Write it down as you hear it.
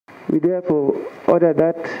We therefore order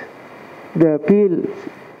that the appeal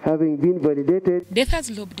having been validated. Death has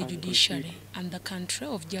lobbied the judiciary and the country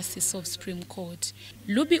of Justice of Supreme Court,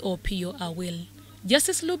 Rubby Opio Aweri.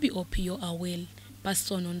 Justice Rubby Opio Aweri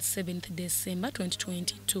passed on 7th December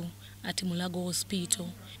 2022 at Mulago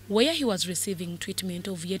Hospital, where he was receiving treatment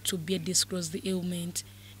of yet to be disclosed the ailment.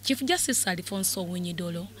 Chief Justice Alfonso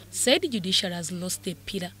Winyidolo said the judiciary has lost a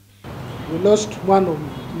pillar. We lost one of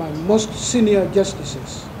my most senior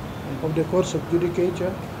justices of the courts of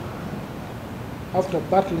judicature after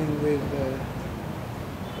battling with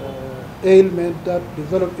ailment that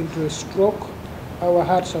developed into a stroke. Our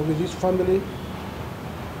hearts are with his family,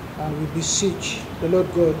 and we beseech the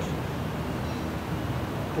Lord God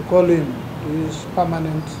to call him to his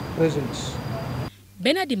permanent presence.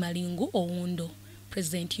 Bernard Malingu Owundo,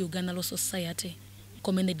 President Uganda Law Society,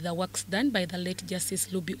 commended the works done by the late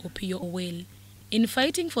Justice Rubby Opio Aweri in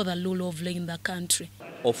fighting for the rule of law in the country.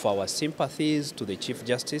 Offer our sympathies to the Chief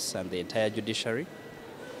Justice and the entire judiciary,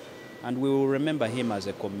 and we will remember him as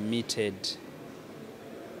a committed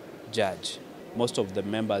judge. Most of the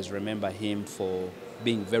members remember him for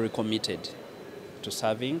being very committed to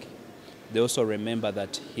serving. They also remember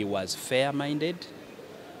that he was fair-minded,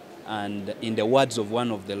 and in the words of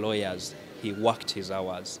one of the lawyers, he worked his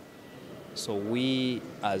hours. So we,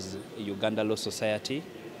 as Uganda Law Society,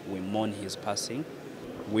 we mourn his passing.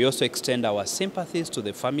 We also extend our sympathies to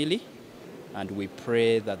the family, and we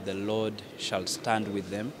pray that the Lord shall stand with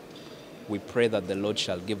them. We pray that the Lord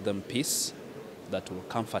shall give them peace that will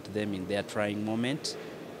comfort them in their trying moment.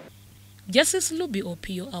 Justice Rubby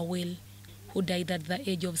Opio Aweri, who died at the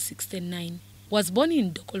age of 69, was born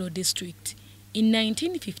in Dokolo District in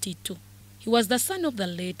 1952. He was the son of the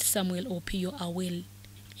late Samuel Opio Aweri.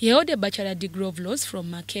 He held a bachelor degree of laws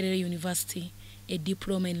from Makerere University, a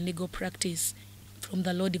diploma in legal practice from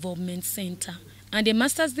the Law Development Center, and a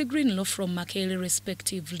master's degree in law from Makerere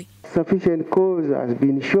respectively. Sufficient cause has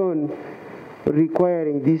been shown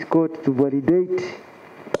requiring this court to validate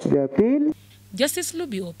the appeal. Justice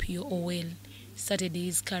Rubby Opio Aweri started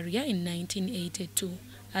his career in 1982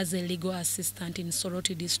 as a legal assistant in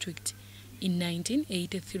Soroti District. In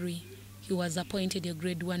 1983, he was appointed a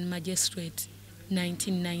Grade 1 magistrate.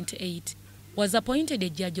 1998, was appointed a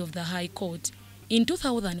judge of the High Court. In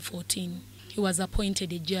 2014, he was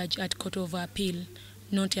appointed a judge at Court of Appeal,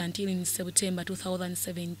 not until in September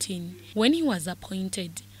 2017, when he was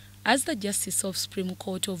appointed as the Justice of Supreme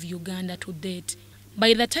Court of Uganda to date.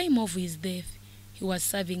 By the time of his death, he was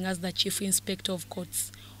serving as the Chief Inspector of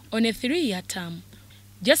Courts on a 3-year term.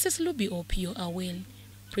 Justice Rubby Opio Aweri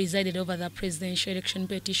presided over the presidential election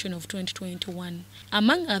petition of 2021,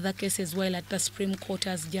 among other cases, while at the Supreme Court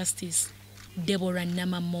as Justice. Deborah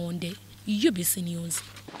Namamonde, UBC News.